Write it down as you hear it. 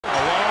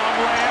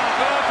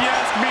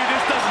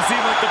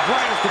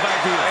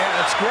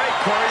great,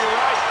 Corey. You're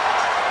right.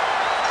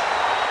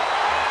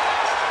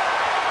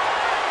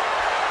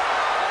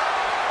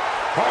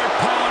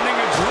 Heart-pounding,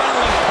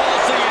 adrenaline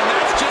pulsing, and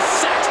that's just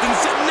Saxton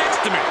sitting next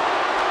to me.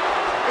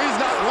 He's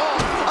not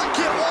wrong. I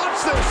can't watch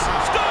this.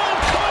 Stone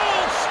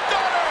Cold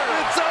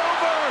Stunner! It's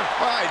over.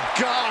 My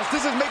gosh,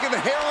 this is making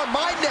the hair on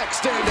my neck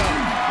stand up.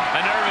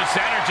 A nervous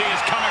energy has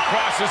come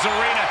across this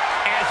arena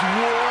as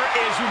war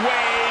is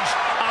waged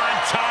on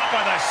top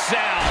of the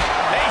cell.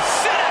 A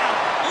sit-out,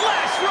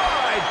 last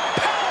ride,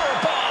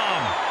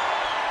 powerbomb.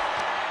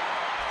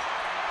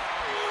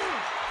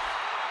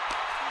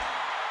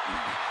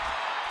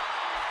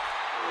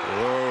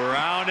 Oh,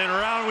 round and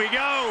round we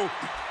go.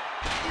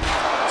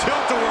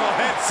 Tilt-a-whirl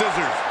head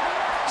scissors.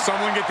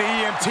 Someone get the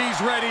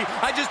EMTs ready.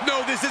 I just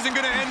know this isn't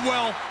going to end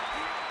well.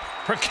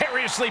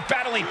 Precariously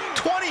battling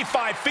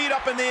 25 feet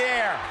up in the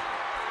air.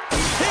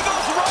 He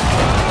goes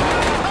right.